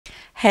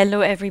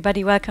Hello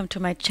everybody, welcome to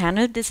my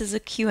channel. This is a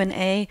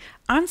Q&A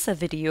answer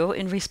video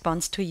in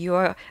response to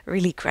your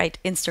really great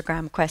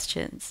Instagram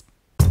questions.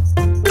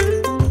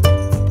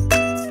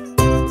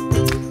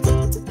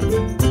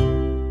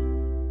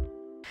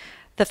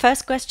 The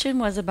first question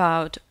was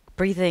about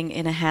breathing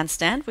in a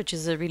handstand, which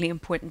is a really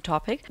important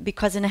topic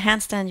because in a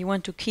handstand you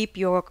want to keep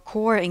your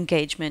core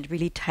engagement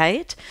really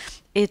tight.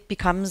 It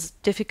becomes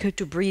difficult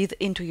to breathe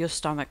into your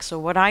stomach. So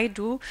what I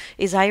do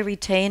is I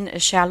retain a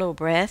shallow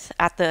breath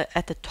at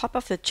the top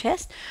of the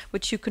chest,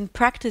 which you can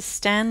practice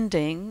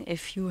standing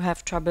if you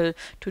have trouble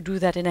to do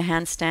that in a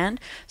handstand.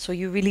 So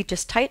you really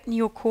just tighten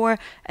your core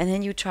and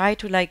then you try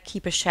to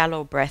keep a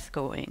shallow breath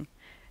going.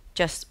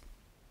 Just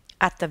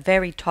at the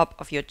very top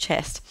of your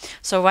chest.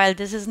 So while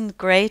this isn't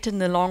great in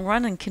the long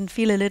run and can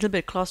feel a little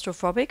bit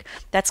claustrophobic,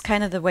 that's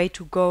kind of the way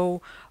to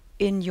go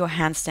in your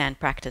handstand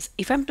practice.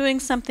 If I'm doing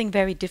something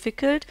very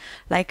difficult,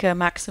 like a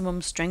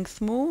maximum strength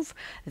move,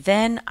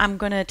 then I'm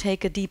gonna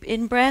take a deep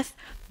in breath,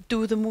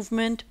 do the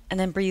movement, and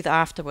then breathe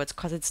afterwards,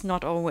 because it's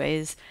not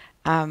always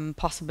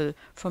possible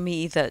for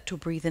me either to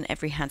breathe in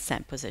every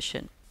handstand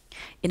position.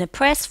 In a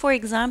press, for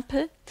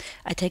example,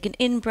 I take an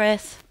in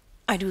breath,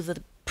 I do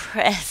the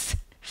press,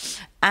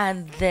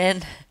 and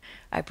then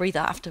I breathe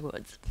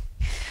afterwards.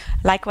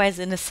 Likewise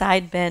in a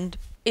side bend,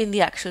 in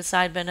the actual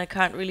side bend I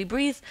can't really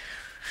breathe,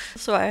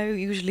 so I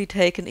usually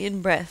take an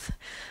in breath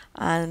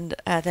and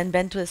then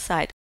bend to the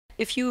side.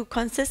 If you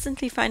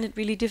consistently find it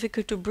really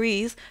difficult to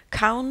breathe,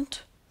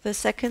 count the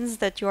seconds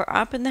that you're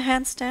up in the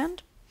handstand,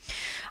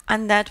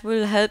 and that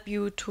will help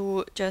you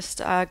to just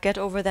get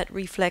over that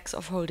reflex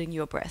of holding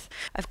your breath.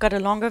 I've got a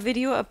longer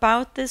video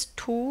about this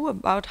too,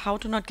 about how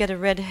to not get a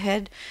red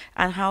head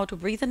and how to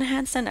breathe in a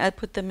handstand. I'll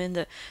put them in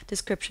the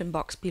description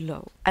box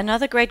below.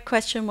 Another great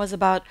question was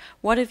about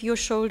what if your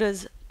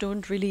shoulders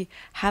don't really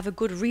have a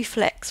good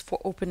reflex for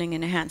opening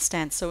in a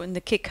handstand. So in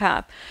the kick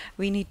up,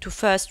 we need to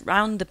first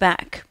round the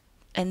back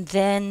and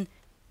then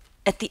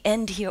at the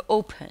end here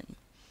open.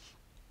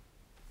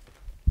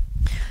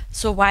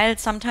 So while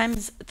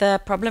sometimes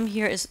the problem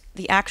here is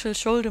the actual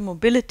shoulder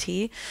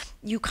mobility,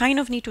 you kind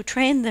of need to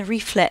train the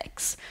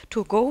reflex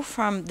to go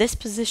from this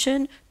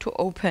position to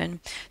open.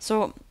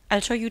 So I'll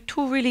show you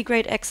two really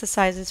great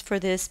exercises for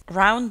this.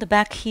 Round the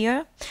back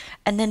here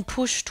and then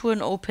push to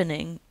an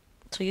opening.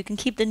 So you can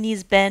keep the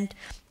knees bent,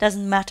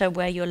 doesn't matter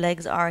where your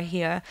legs are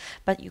here,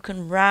 but you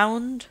can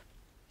round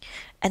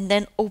and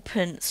then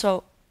open.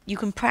 So you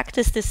can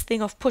practice this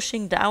thing of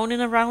pushing down in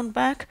a round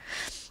back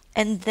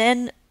and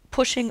then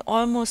pushing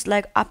almost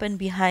like up and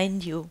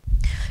behind you.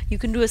 You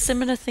can do a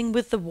similar thing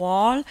with the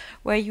wall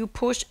where you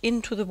push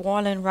into the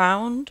wall and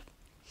round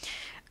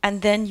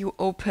and then you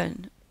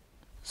open.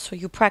 So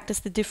you practice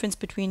the difference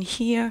between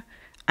here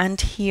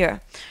and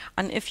here.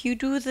 And if you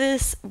do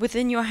this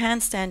within your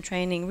handstand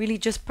training, really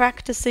just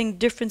practicing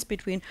difference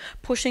between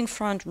pushing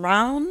front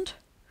round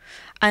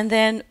and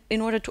then in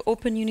order to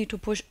open you need to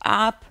push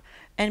up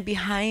and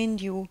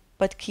behind you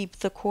but keep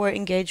the core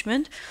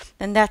engagement,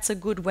 then that's a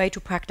good way to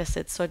practice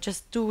it. So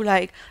just do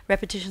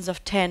repetitions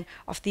of 10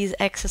 of these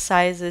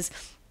exercises.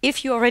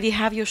 If you already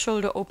have your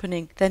shoulder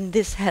opening, then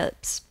this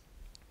helps.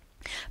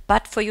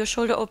 But for your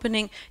shoulder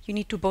opening, you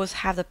need to both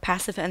have the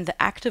passive and the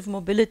active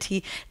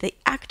mobility. The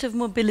active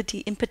mobility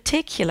in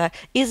particular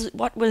is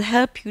what will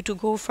help you to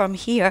go from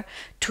here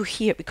to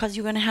here, because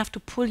you're going to have to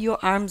pull your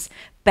arms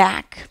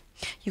back.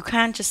 You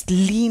can't just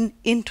lean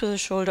into the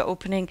shoulder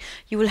opening.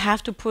 You will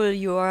have to pull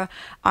your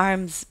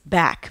arms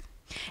back.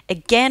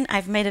 Again,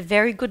 I've made a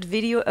very good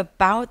video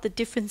about the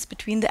difference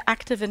between the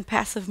active and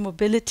passive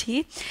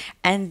mobility,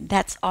 and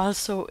that's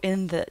also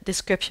in the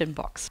description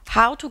box.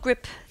 How to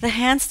grip the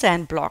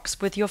handstand blocks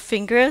with your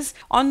fingers.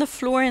 On the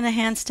floor in a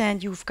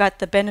handstand, you've got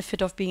the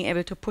benefit of being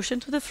able to push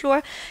into the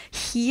floor.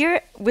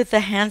 Here with the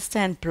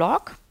handstand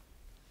block,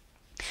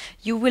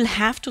 you will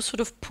have to sort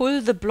of pull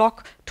the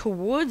block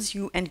towards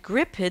you and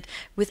grip it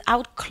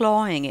without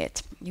clawing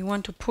it. You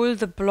want to pull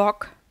the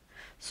block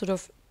sort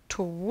of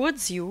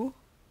towards you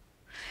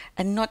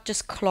and not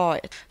just claw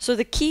it. So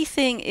the key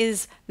thing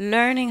is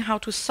learning how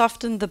to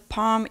soften the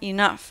palm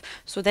enough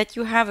so that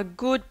you have a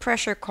good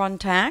pressure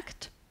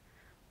contact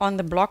on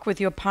the block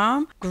with your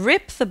palm.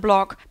 Grip the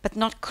block but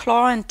not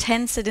claw and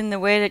tense it in the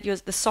way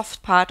that the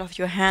soft part of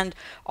your hand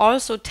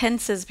also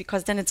tenses,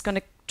 because then it's going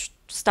to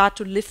start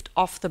to lift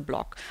off the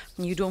block.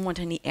 And you don't want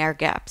any air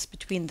gaps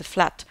between the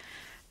flat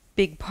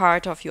big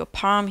part of your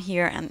palm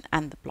here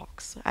and the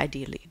blocks,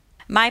 ideally.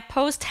 My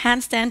post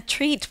handstand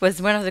treat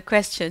was one of the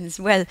questions.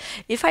 Well,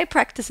 if I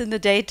practice in the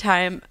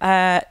daytime,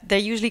 there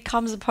usually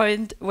comes a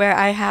point where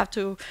I have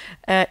to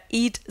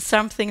eat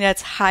something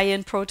that's high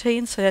in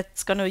protein. So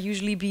that's going to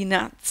usually be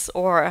nuts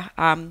or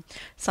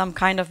some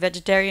kind of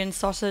vegetarian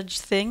sausage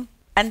thing.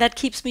 And that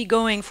keeps me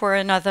going for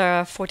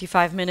another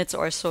 45 minutes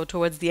or so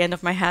towards the end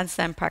of my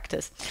handstand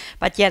practice.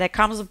 But yeah, there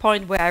comes a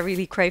point where I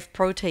really crave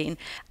protein.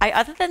 I,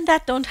 other than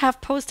that, don't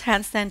have post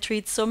handstand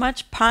treats so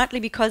much, partly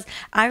because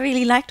I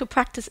really like to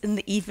practice in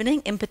the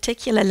evening, in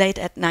particular late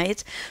at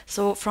night.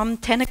 So from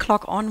 10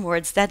 o'clock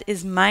onwards, that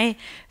is my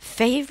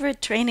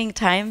favorite training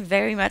time,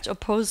 very much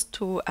opposed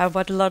to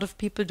what a lot of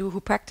people do who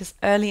practice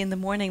early in the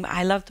morning.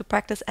 I love to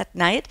practice at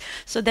night.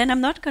 So then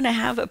I'm not going to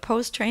have a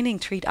post training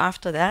treat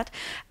after that.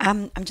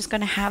 I'm just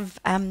going to have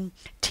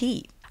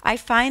tea. I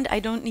find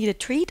I don't need a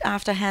treat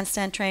after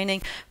handstand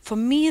training. For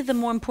me, the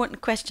more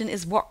important question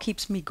is what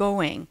keeps me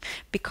going.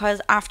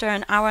 Because after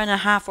an hour and a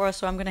half or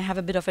so, I'm going to have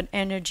a bit of an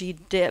energy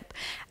dip,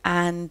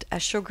 and a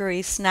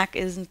sugary snack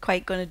isn't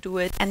quite going to do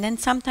it. And then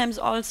sometimes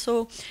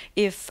also,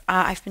 if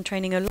I've been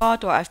training a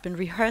lot or I've been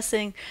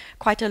rehearsing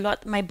quite a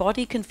lot, my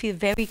body can feel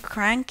very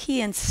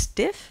cranky and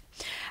stiff.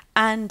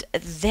 And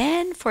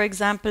then, for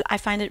example, I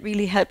find it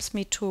really helps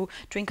me to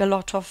drink a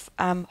lot of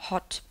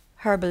hot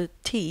herbal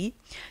tea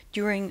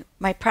during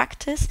my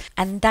practice,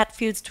 and that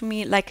feels to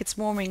me like it's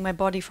warming my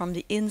body from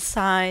the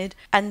inside,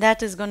 and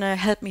that is going to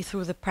help me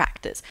through the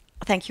practice.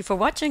 Thank you for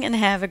watching and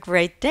have a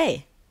great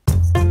day.